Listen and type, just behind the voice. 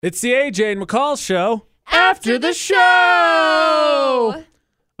It's the AJ and McCall show after the show. Show after the show.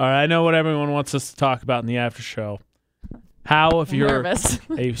 All right, I know what everyone wants us to talk about in the after show. How if you're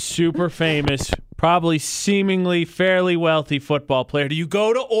a super famous, probably seemingly fairly wealthy football player, do you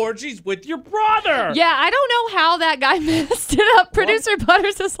go to orgies with your brother? Yeah, I don't know how that guy messed it up. Producer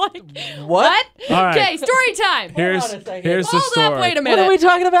Butterz is like, what? All right. Okay, story time. Here's the Hold story. up, wait a minute. What are we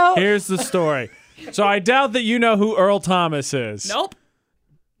talking about? Here's the story. So I doubt that you know who Earl Thomas is. Nope.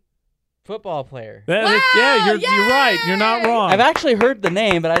 Football player. Yeah, you're right. You're not wrong. I've actually heard the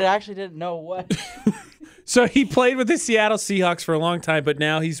name, but I actually didn't know what. So he played with the Seattle Seahawks for a long time, but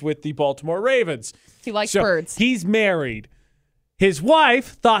now he's with the Baltimore Ravens. He likes birds. He's married. His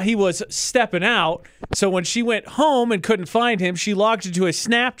wife thought he was stepping out, so when she went home and couldn't find him, she logged into his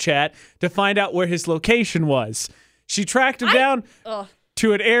Snapchat to find out where his location was. She tracked him down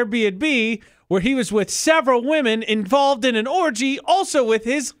to an Airbnb where he was with several women involved in an orgy, also with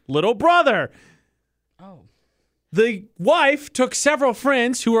his little brother. Oh. The wife took several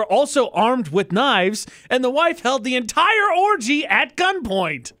friends who were also armed with knives, and the wife held the entire orgy at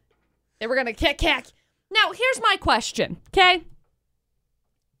gunpoint. They were going to kick. Now, here's my question, okay?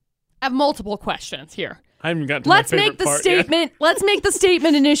 I have multiple questions here. I haven't got to my favorite part yet. Let's make the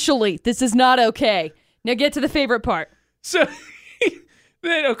statement initially. This is not okay. Now get to the favorite part. So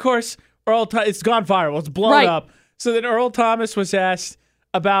then, of course, it's gone viral. It's blown up. So then Earl Thomas was asked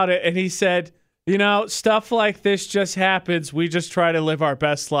about it, and he said, you know, stuff like this just happens. We just try to live our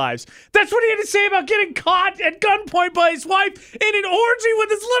best lives. That's what he had to say about getting caught at gunpoint by his wife in an orgy with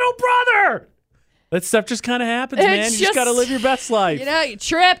his little brother. That stuff just kind of happens, man. You just got to live your best life. You know, you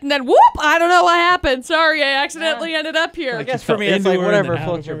tripped, and then whoop, I don't know what happened. Sorry, I accidentally ended up here. I guess for me, it's like whatever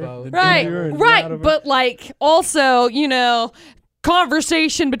floats your boat. Right. But like also, you know,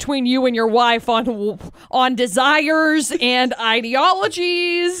 conversation between you and your wife on desires and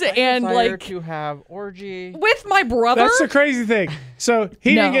ideologies and like to have orgy with my brother. That's the crazy thing. So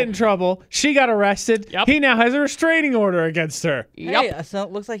he didn't get in trouble. She got arrested. Yep. He now has a restraining order against her. Hey, so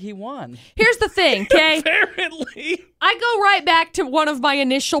it looks like he won. Here's the thing, okay? Apparently. I go right back to one of my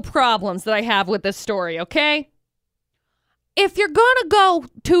initial problems that I have with this story, okay? If you're gonna go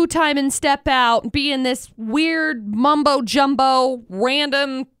 2-time and step out, be in this weird mumbo jumbo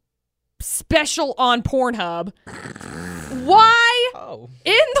random special on Pornhub, why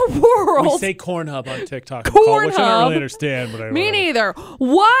in the world? We say Cornhub on TikTok. Cornhub, which I don't really understand. But me neither.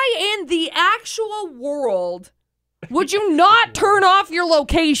 Why in the actual world would you not turn off your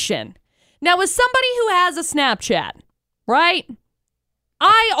location? Now, as somebody who has a Snapchat, right?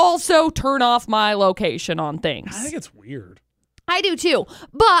 I also turn off my location on things. I think it's weird. I do too.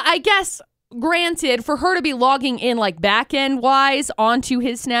 But I guess, granted, for her to be logging in like back-end wise onto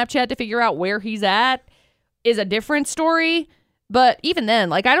his Snapchat to figure out where he's at is a different story. But even then,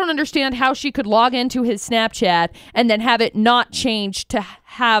 like, I don't understand how she could log into his Snapchat and then have it not change to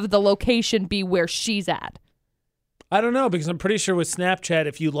have the location be where she's at. I don't know, because I'm pretty sure with Snapchat,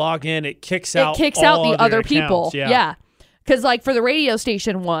 if you log in, it kicks out the other people. Yeah. Because, like, for the radio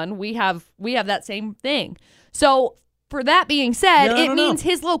station one, we have that same thing. So, for that being said, it means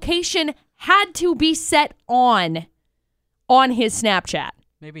his location had to be set on his Snapchat.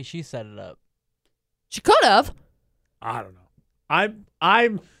 Maybe she set it up. She could have. I don't know.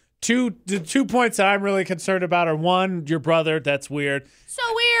 I'm the 2 points that I'm really concerned about are, one, your brother. That's weird. So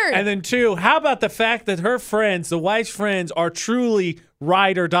weird. And then two, how about the fact that her friends, the wife's friends, are truly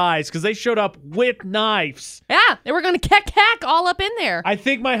ride or dies because they showed up with knives. Yeah, they were going to hack all up in there. I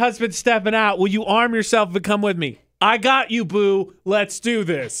think my husband's stepping out. Will you arm yourself and come with me? I got you, boo. Let's do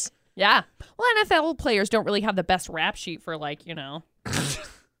this. Yeah. Well, NFL players don't really have the best rap sheet for, like, you know.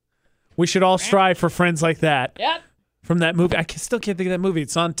 We should all strive for friends like that. Yep. From that movie. I still can't think of that movie.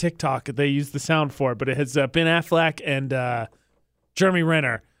 It's on TikTok. They use the sound for it, but it has Ben Affleck and Jeremy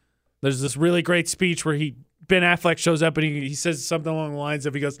Renner. There's this really great speech where Ben Affleck shows up and he says something along the lines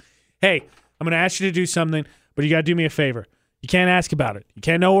of, he goes, hey, I'm going to ask you to do something, but you got to do me a favor. You can't ask about it. You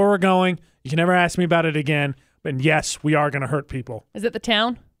can't know where we're going. You can never ask me about it again. And yes, we are going to hurt people. Is it The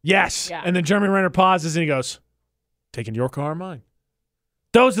Town? Yes. Yeah. And then Jeremy Renner pauses and he goes, taking your car or mine?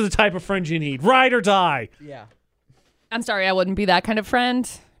 Those are the type of friends you need. Ride or die. Yeah. I'm sorry, I wouldn't be that kind of friend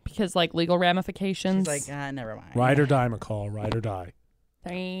because, like, legal ramifications. She's like, never mind. Ride or die, McCall. Ride or die.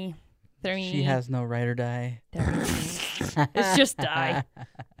 Three. She has no ride or die. It's just die.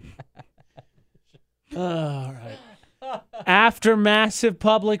 All right. After massive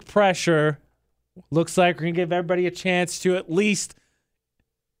public pressure, looks like we're going to give everybody a chance to at least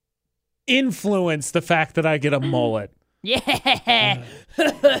influence the fact that I get a mullet. Yeah.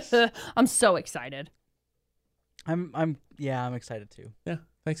 I'm so excited. I'm Yeah, I'm excited too. Yeah,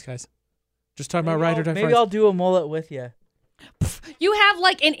 thanks, guys. Just talking about ride or die Maybe friends. I'll do a mullet with you. You have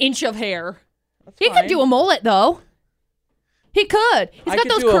like an inch of hair. That's He fine. could do a mullet though. He could. He's I got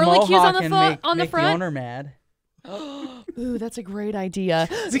could those do a curly cues on mohawk the and on the make front. the owner mad. Ooh, that's a great idea.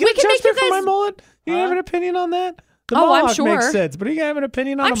 Is he going to charge me for my mullet? You have an opinion on that? The Oh, I'm mohawk sure. makes sense, but do you have an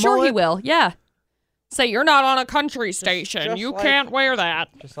opinion on I'm a sure mullet? he will. Yeah. Say you're not on a country station. just You like- can't wear that.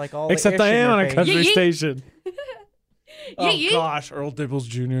 Just like all the Except ish I in am your on a face. country Yee-yee. station. Oh, Yee-yee. gosh. Earl Dibbles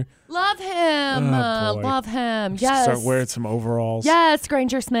Jr. Love him. Oh, boy. Love him. Just Yes. Start wearing some overalls. Yes,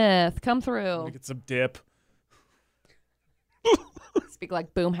 Granger Smith, come through. Get some dip. Speak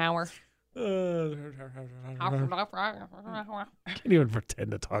like Boomhauer. I can't even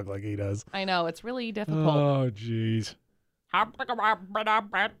pretend to talk like he does. I know, it's really difficult. Oh, jeez.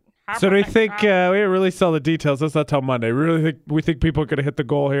 So do we think we didn't really sell the details? That's not till Monday. We think people are going to hit the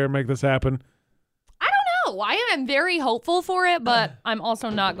goal here and make this happen? I don't know. I am very hopeful for it, but I'm also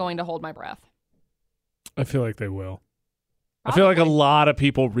not going to hold my breath. I feel like they will. I feel like a lot of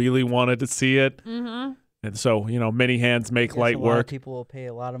people really wanted to see it. Mm-hmm. And so, many hands make Guess light a lot of work. people will pay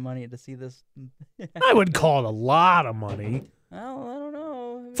a lot of money to see this. I would call it a lot of money. Well, I don't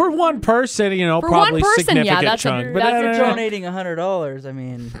know. For one person, For probably one person, yeah, significant that's a- chunk. But that's If a you're chunk. donating $100, I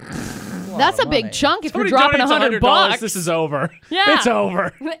mean, That's a big chunk if you're dropping $100. This is over. Yeah. It's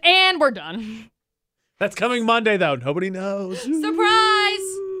over. And we're done. That's coming Monday, though. Nobody knows. Surprise!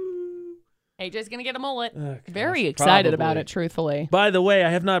 AJ's going to get a mullet. Oh, gosh, Very excited about probably. it, truthfully. By the way, I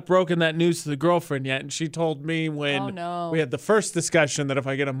have not broken that news to the girlfriend yet, and she told me when Oh, no. we had the first discussion that if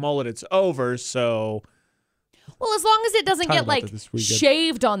I get a mullet, it's over. So Well, as long as it doesn't Talk get, about like, that this weekend.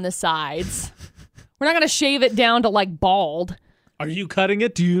 shaved on the sides. We're not going to shave it down to, like, bald. are you cutting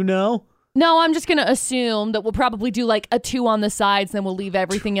it? Do you know? No, I'm just going to assume that we'll probably do, like, a 2 on the sides, then we'll leave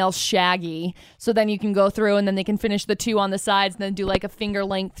everything else shaggy. So then you can go through, and then they can finish the 2 on the sides, and then do, like, a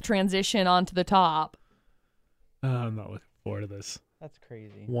finger-length transition onto the top. I'm not looking forward to this. That's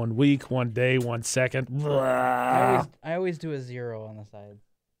crazy. 1 week, 1 day, 1 second. I always do a 0 on the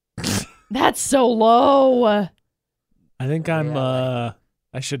side. That's so low. I think Yeah,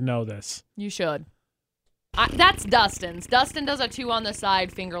 I should know this. You should. That's Dustin's. Dustin does a 2 on the side,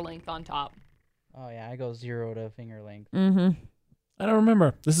 finger length on top. Oh yeah, I go 0 to finger length. Mm-hmm. I don't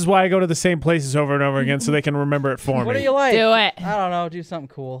remember. This is why I go to the same places over and over again so they can remember it for What me. do you like? Do it. I don't know. Do something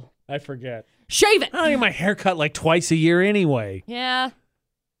cool. I forget. Shave it. I don't get my hair cut like twice a year anyway. Yeah.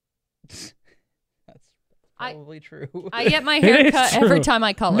 That's I- probably true. I get my It hair is cut true. every time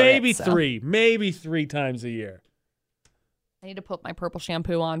I color Maybe it, so. maybe three times a year. I need to put my purple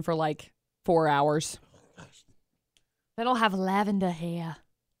shampoo on for like 4 hours. Then I'll have lavender hair.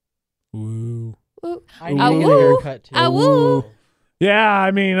 Ooh. Ooh. I need Ah, to get a woo. haircut too. Ah, woo. Yeah, I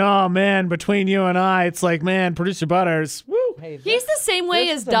mean, oh man, between you and I, it's like, man, Producer Butterz. Woo. Hey, He's the same way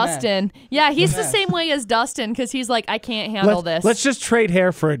this as is a mess. Dustin. Yeah, he's a the mess. same way as Dustin because he's like, I can't handle this. Let's just trade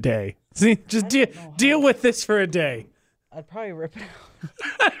hair for a day. See, just deal with this for a day. I'd probably rip it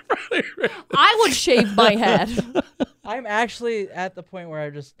out. I would shave my head. I'm actually at the point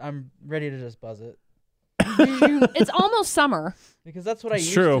where I'm ready to just buzz it. It's almost summer. Because that's what I It's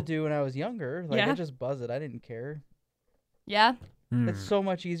used true. to do when I was younger. Like Yeah. I just buzz it. I didn't care. Yeah. It's so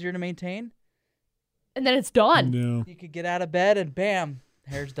much easier to maintain. And then it's done. No. You could get out of bed and bam,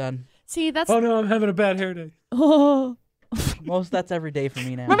 hair's done. See, that's. Oh no, I'm having a bad hair day. That's every day for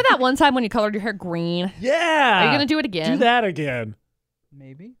me now. Remember that one time when you colored your hair green? Yeah. Are you going to do it again? Do that again.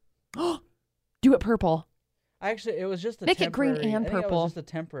 Maybe. Do it purple. Actually, it was just a Make it green temporary- and I think it purple. was just a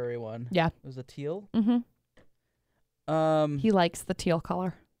temporary one. Yeah. It was a teal. Mm-hmm. He likes the teal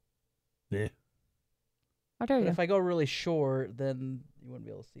color. Yeah. How dare But you? if I go really short, then you wouldn't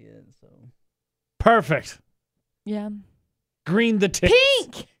be able to see it. So Perfect. Yeah. Green the tip.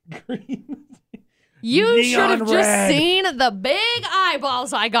 Pink! Green. You should have Neon just red. seen the big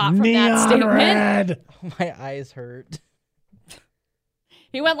eyeballs I got from Neon that statement. red. my eyes hurt.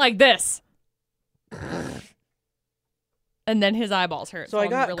 He went like this. And then his eyeballs hurt. So I I'm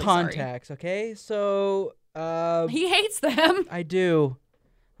got really sorry. contacts. Okay, so He hates them. I do.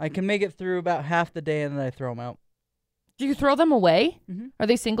 I can make it through about half the day and then I throw them out. Do you throw them away? Mm-hmm. Are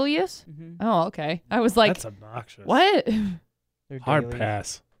they single use? Mm-hmm. Oh, okay. I was like, That's obnoxious. what? They're Hard daily.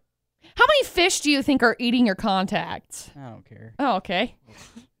 pass. How many fish do you think are eating your contacts? I don't care. Oh, okay.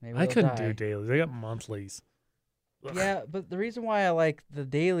 Maybe I they'll couldn't die. do dailies. I got monthlies. Ugh. Yeah, but the reason why I like the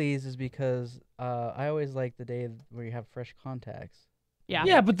dailies is because I always like the day where you have fresh contacts. Yeah.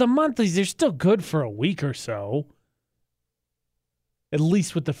 Yeah, but the monthlies, they're still good for a week or so. At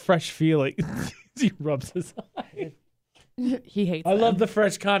least with the fresh feeling. He rubs his eye. He hates I them. love the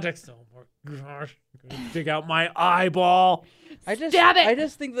fresh contacts. Don't work. Dig out my eyeball. Stab it. I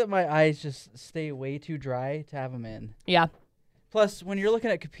just think that my eyes just stay way too dry to have them in. Yeah. Plus, when you're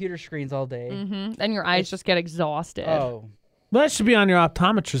looking at computer screens all day, And your eyes just get exhausted. oh, Well, that should be on your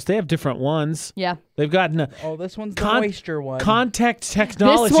optometrist. They have different ones. Yeah. They've got this one's the moisture one. contact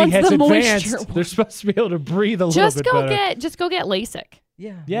technology one's has the moisture advanced. one. They're supposed to be able to breathe a little bit better. Just go get LASIK.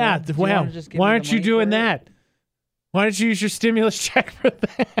 Yeah. Yeah, do you wow. wanna just give Why me the aren't you money doing for it? that? Why don't you use your stimulus check for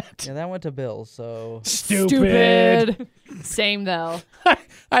that? Yeah, that went to Bill, so... Stupid. Same though.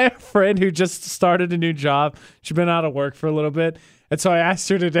 I have a friend who just started a new job. She's been out of work for a little bit. And so I asked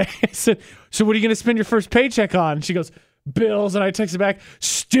her today, I said, so what are you going to spend your first paycheck on? And she goes, bills. And I texted back,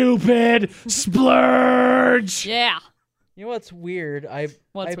 stupid, splurge. Yeah. You know what's weird? I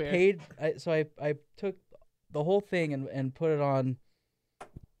weird? I took the whole thing and put it on,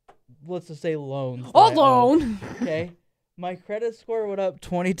 let's just say loans. that I owe. Loan. Okay. My credit score went up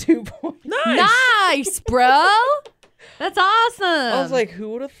 22 points. Nice, bro. That's awesome. I was like, who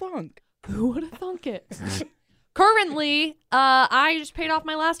would have thunk? who would have thunk it? Currently, I just paid off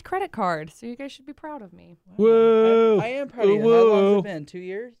my last credit card, so you guys should be proud of me. Whoa. I am proud of you. How long has it been? 2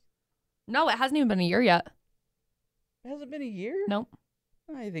 years? No, it hasn't even been a year yet. It hasn't been a year? Nope.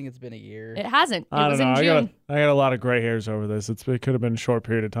 I think it's been a year. It hasn't. It I was don't know. in June. I got a lot of gray hairs over this. It could have been a short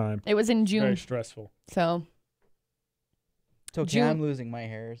period of time. It was in June. Very stressful. So It's okay. June- I'm losing my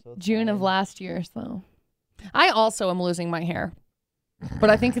hair. So it's June of fine. last year. So I also am losing my hair, but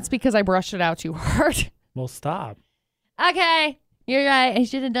I think it's because I brushed it out too hard. Well, stop. Okay, you're right. I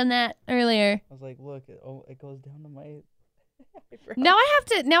should have done that earlier. I was like, look, it goes down to my... Now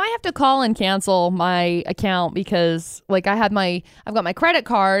I have to call and cancel my account because like I've got my credit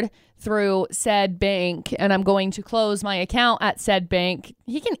card through said bank and I'm going to close my account at said bank.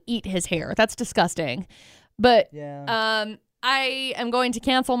 He can eat his hair. That's disgusting. But Yeah. I am going to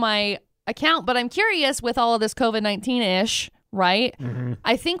cancel my account, but I'm curious with all of this COVID-19 ish, right? Mm-hmm.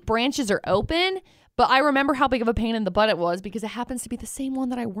 I think branches are open, but I remember how big of a pain in the butt it was because it happens to be the same one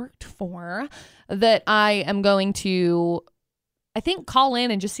that I worked for that I am going to, I think, call in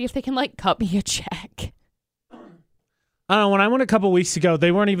and just see if they can like cut me a check. I don't know. When I went a couple weeks ago,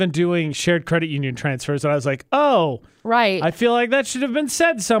 they weren't even doing shared credit union transfers. And I was like, oh, Right. I feel like that should have been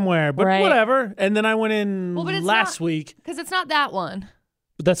said somewhere, but Right. whatever. And then I went in Well, but it's last not- week. Because it's not that one.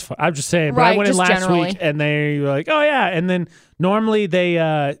 But that's fine. I'm just saying. But Right, I went in just last generally. week and they were like, oh, yeah. And then normally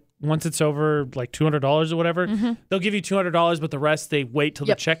they, once it's over like $200 or whatever, they'll give you $200, but the rest they wait till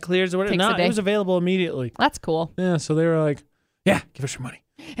Yep. the check clears or whatever. Takes a No, day. it was available immediately. That's cool. Yeah. So they were like, yeah, give us your money.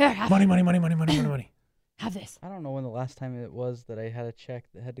 Here, have, Money, money, money, money, money, money, money. have this. I don't know when the last time it was that I had a check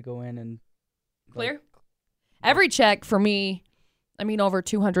that had to go in and... Clear? Every check for me, I mean, over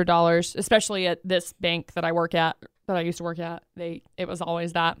 $200, especially at this bank that I work at, that I used to work at, it was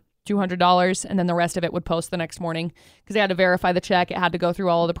always that $200, and then the rest of it would post the next morning because they had to verify the check. It had to go through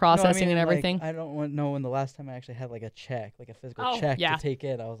all of the processing and everything. I don't know when the last time I actually had like a check, like a physical Oh, check yeah. to take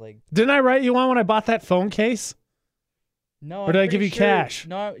in. I was like, Didn't I write you one when I bought that phone case? no. Or did I give you cash?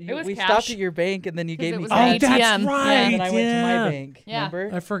 No, was we cash. stopped at your bank and then you 'Cause gave it me was Oh, an cash. that's ATM. right. And then I went to Yeah. my bank. Yeah.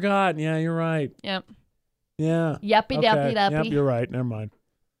 Remember? I forgot. Yeah, you're right. Yep. Yeah. Yuppie Okay. duppy duppy. Yep, you're right. Never mind.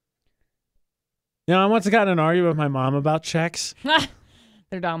 You know, I once got in an argument with my mom about checks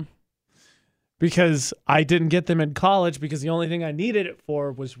They're dumb. because I didn't get them in college because the only thing I needed it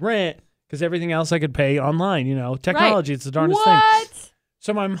for was rent because everything else I could pay online. You know, technology, it's the darndest thing. What?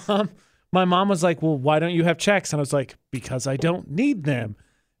 So my mom was like, well, why don't you have checks? And I was like, because I don't need them.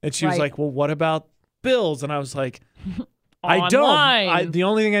 And she was Right. like, well, what about bills? And I was like, I don't. Online. The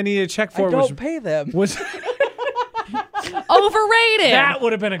only thing I needed a check for I don't pay them. was Overrated. that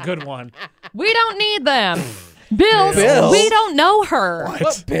would have been a good one. We don't need them. Bills. Bills? We don't know her.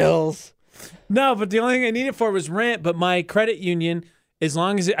 What bills? No, but the only thing I needed for was rent. But my credit union, as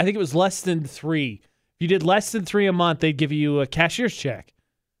long as I think it was less than 3. If you did less than 3 a month, they'd give you a cashier's check.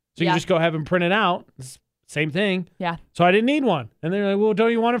 So you Yeah. just go have them printed out. Same thing. Yeah. So I didn't need one. And they're like, well, don't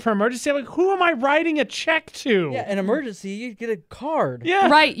you want it for emergency? I'm like, who am I writing a check to? Yeah, an emergency, you get a card. Yeah.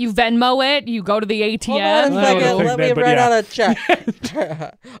 Right. You Venmo it. You go to the ATM. Hold on a I would've second. picked Let me that, but write yeah. out a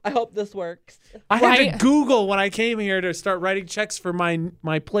check. I hope this works. I had Right. to Google when I came here to start writing checks for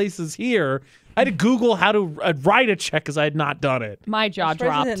my places here. I had to Google how to write a check because I had not done it. My jaw I'm surprised they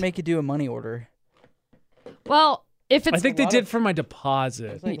dropped. didn't make you do a money order. Well, if it's I think they lot did of- for my deposit.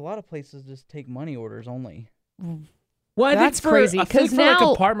 It's like a lot of places just take money orders only. Well, I That's think for, crazy, I think 'cause for like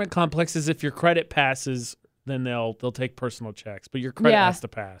now- apartment complexes, if your credit passes, then they'll take personal checks, but your credit Yeah. has to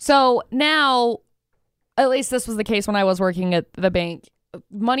pass. So now, at least this was the case when I was working at the bank.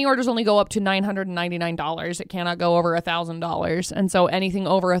 money orders only go up to $999. It cannot go over $1,000, and so anything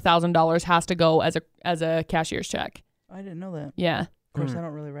over $1,000 has to go as a cashier's check. I didn't know that. Yeah. Of course, I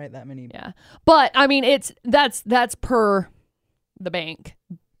don't really write that many. Yeah, but I mean, that's per the bank.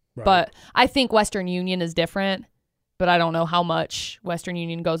 Right. But I think Western Union is different. But I don't know how much Western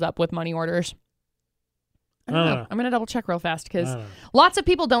Union goes up with money orders. I don't know. I'm gonna double check real fast because lots of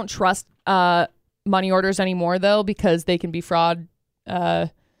people don't trust money orders anymore though, because they can be fraudulent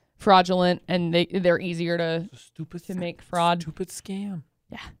and they're easier to make fraud. Stupid scam.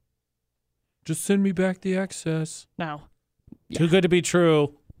 Yeah. Just send me back the excess. No. Yeah. Too good to be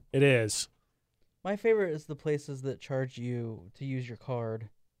true. It is. My favorite is the places that charge you to use your card,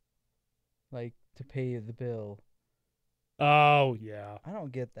 like to pay the bill. Oh yeah. I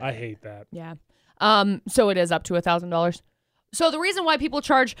don't get that. I hate that. Yeah. So it is up to $1,000. So the reason why people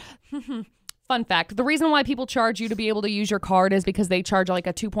charge, fun fact, the reason why people charge you to be able to use your card is because they charge like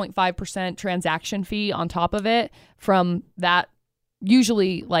a 2.5% transaction fee on top of it from that.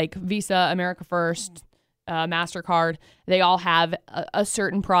 Usually like Visa, America First, MasterCard, they all have a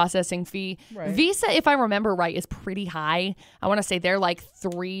certain processing fee. Right. Visa, if I remember right, is pretty high. I want to say they're like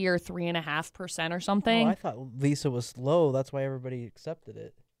 3 or 3.5% or something. Oh, I thought Visa was low. That's why everybody accepted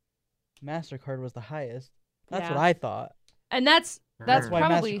it. MasterCard was the highest. That's what I thought. And that's why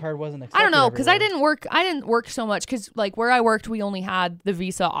probably, MasterCard wasn't accepted. I don't know, because I didn't work so much because like where I worked, we only had the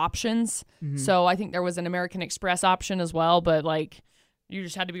Visa options. Mm-hmm. So I think there was an American Express option as well, but like you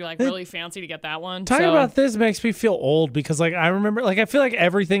just had to be like really fancy to get that one. Talking about this makes me feel old because like I remember like I feel like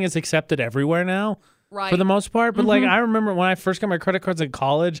everything is accepted everywhere now, right? For the most part. But like I remember when I first got my credit cards in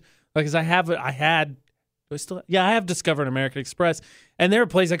college, like because I have Discover and American Express, and there were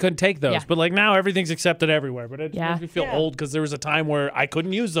places I couldn't take those. Yeah. But like now everything's accepted everywhere. But it makes me feel old because there was a time where I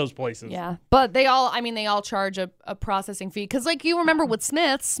couldn't use those places. Yeah, but they all charge a processing fee because like you remember with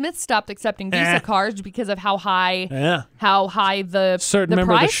Smith stopped accepting Visa cards because of how high the certain the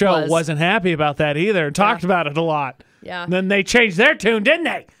member price of the show was. Wasn't happy about that either and talked about it a lot. Yeah, and then they changed their tune, didn't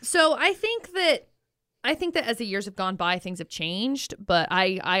they? So I think that as the years have gone by, things have changed, but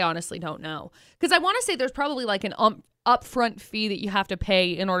I honestly don't know. Because I want to say there's probably like an upfront fee that you have to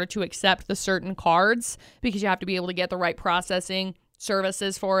pay in order to accept the certain cards because you have to be able to get the right processing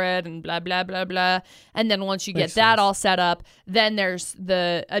services for it and blah, blah, blah, blah. And then once you get that all set up, then there's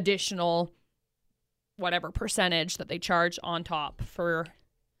the additional whatever percentage that they charge on top for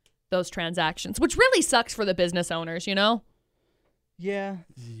those transactions, which really sucks for the business owners, you know? Yeah.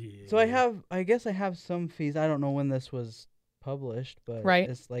 So I guess I have some fees. I don't know when this was published, but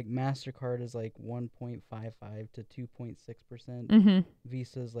it's like MasterCard is like 1.55 to 2.6%. Mm-hmm.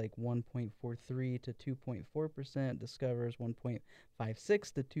 Visa's like 1.43 to 2.4%. Discover's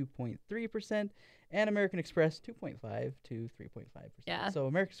 1.56 to 2.3%. And American Express 2.5 to 3.5%. Yeah. So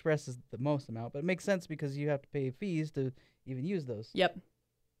American Express is the most amount, but it makes sense because you have to pay fees to even use those. Yep.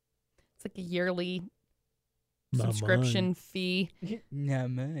 It's like a yearly subscription fee.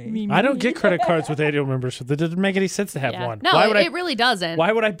 I don't get credit cards with annual membership. That doesn't make any sense to have one. No, it really doesn't.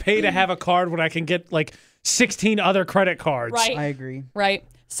 Why would I pay to have a card when I can get like 16 other credit cards? Right. I agree. Right.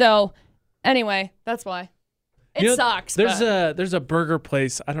 So, anyway, that's why. It sucks. There's a burger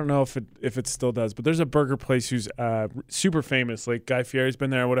place. I don't know if it still does, but there's a burger place who's super famous. Like Guy Fieri's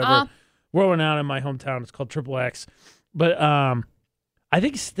been there or whatever. We're out in my hometown. It's called Triple X. But I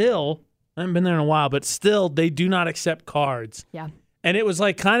think still, I haven't been there in a while, but still they do not accept cards. Yeah. And it was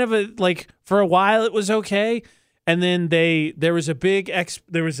like kind of for a while it was okay. And then there was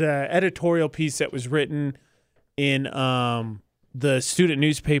a editorial piece that was written in the student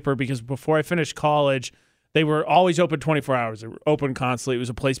newspaper because before I finished college, they were always open 24 hours. They were open constantly. It was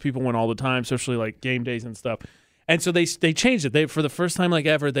a place people went all the time, especially like game days and stuff. And so they changed it. For the first time like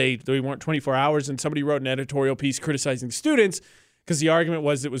ever, they weren't 24 hours, and somebody wrote an editorial piece criticizing students because the argument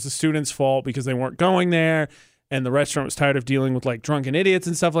was it was the students' fault because they weren't going there, and the restaurant was tired of dealing with like drunken idiots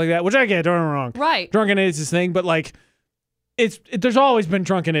and stuff like that, which I get, don't get me wrong. Right. Drunken idiots is a thing, but like there's always been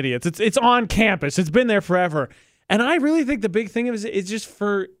drunken idiots. It's on campus. It's been there forever. And I really think the big thing is it's just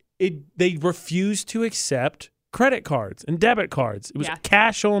they refuse to accept credit cards and debit cards. It was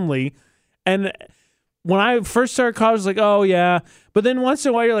cash only. And when I first started college, I was like, oh, yeah. But then once in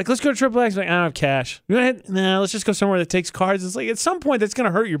a while, you're like, let's go to Triple X. I'm like, I don't have cash. Let's just go somewhere that takes cards. It's like, at some point, that's going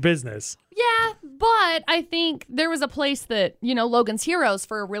to hurt your business. Yeah, but I think there was a place that, Logan's Heroes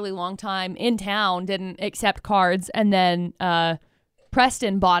for a really long time in town didn't accept cards. And then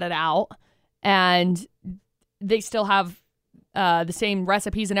Preston bought it out. And they still have the same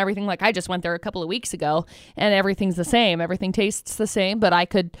recipes and everything. Like I just went there a couple of weeks ago and everything's the same. Everything tastes the same, but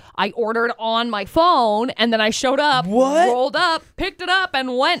I ordered on my phone and then I showed up, rolled up, picked it up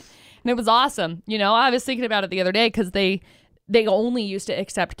and went, and it was awesome. You know, I was thinking about it the other day because they only used to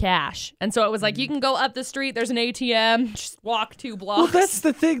accept cash. And so it was like, you can go up the street, there's an ATM, just walk 2 blocks. Well, that's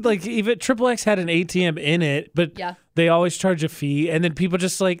the thing. Like, even XXX had an ATM in it, but they always charge a fee. And then people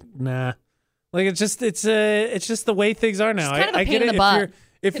just like, nah. Like, it's just the way things are now. It's kind of a I pain get in it the butt.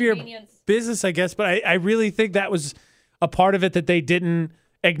 if you're business, I guess. But I really think that was a part of it that they didn't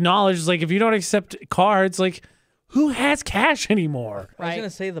acknowledge. Like, if you don't accept cards, like, who has cash anymore? Right. I was going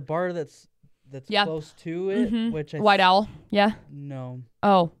to say the bar that's close to it, which White Owl, No.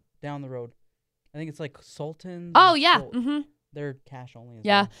 Oh. Down the road. I think it's like Sultan. Oh, yeah. They're cash only as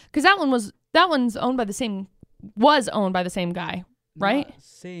yeah, well. because that one's owned by the same guy, right? Not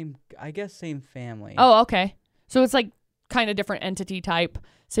same, I guess same family. Oh, okay. So it's like kind of different entity type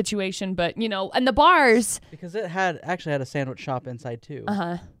situation, but you know, and the bars. Because it actually had a sandwich shop inside too.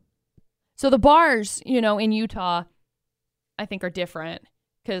 So the bars, you know, in Utah, I think are different.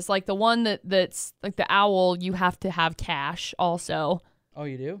 Because, like, the one that's, like, the Owl, you have to have cash also. Oh,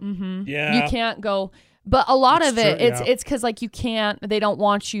 you do? Mm-hmm. Yeah. You can't go. But a lot of it, true, it's because, like, they don't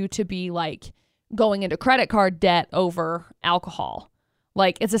want you to be, like, going into credit card debt over alcohol.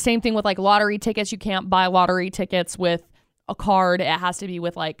 Like, it's the same thing with, like, lottery tickets. You can't buy lottery tickets with a card. It has to be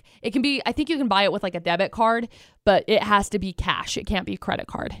with, like, it can be, I think you can buy it with, like, a debit card, but it has to be cash. It can't be credit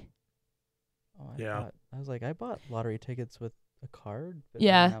card. Oh, I was like, I bought lottery tickets with a card? But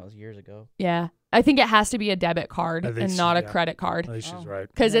that was years ago. Yeah. I think it has to be a debit card and not a credit card. I think she's right.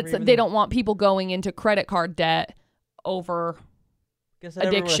 Because they don't want people going into credit card debt over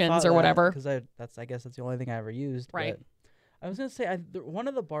addictions or whatever. Because I guess that's the only thing I ever used. Right. But I was going to say, one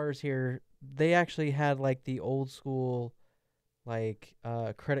of the bars here, they actually had like the old school like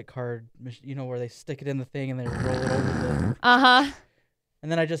credit card, you know, where they stick it in the thing and they roll it over the...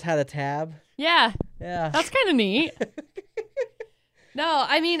 And then I just had a tab. Yeah. Yeah. That's kind of neat. No,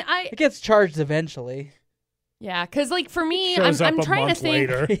 I mean, it gets charged eventually. Yeah, because like for me, Shows I'm up a trying to month think.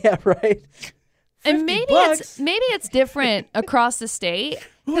 later. Yeah, right. And maybe it's different across the state.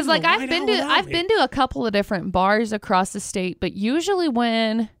 Because like I've been to a couple of different bars across the state, but usually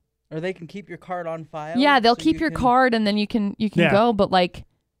when or they can keep your card on file. Yeah, they'll keep your card and then you can go. But like,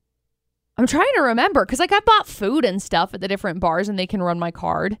 I'm trying to remember because like I bought food and stuff at the different bars and they can run my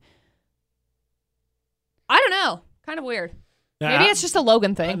card. I don't know. Kind of weird. Maybe it's just a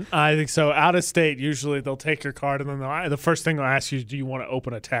Logan thing. I think so. Out of state, usually they'll take your card and then the first thing they'll ask you is, do you want to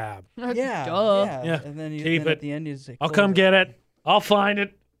open a tab? Yeah. Yeah. And then keep it. At the end you say, I'll come get it. I'll find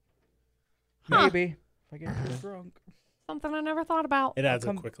it. Maybe. If I get too drunk. Something I never thought about. It adds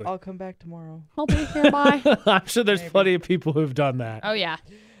up quickly. I'll come back tomorrow. I'll be here by. I'm sure there's plenty of people who've done that. Oh, yeah.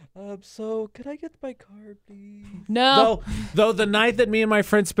 So could I get my card, please? No. Though the night that me and my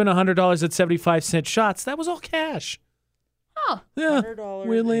friend spent $100 at 75-cent shots, that was all cash. Huh. Yeah. $100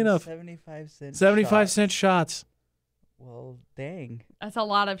 weirdly enough. 75-cent 75-cent shots. Well, dang. That's a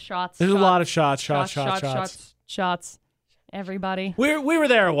lot of shots. There's a lot of shots. Shots. Everybody. We were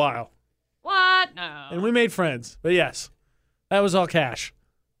there a while. What? No. And we made friends. But yes, that was all cash.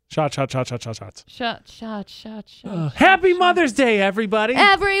 Shots. Shots. Happy Mother's Day, everybody.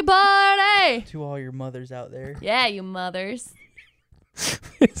 Everybody. To all your mothers out there. Yeah, you mothers.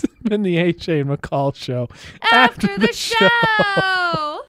 It's been the AJ and McCall show. After the show.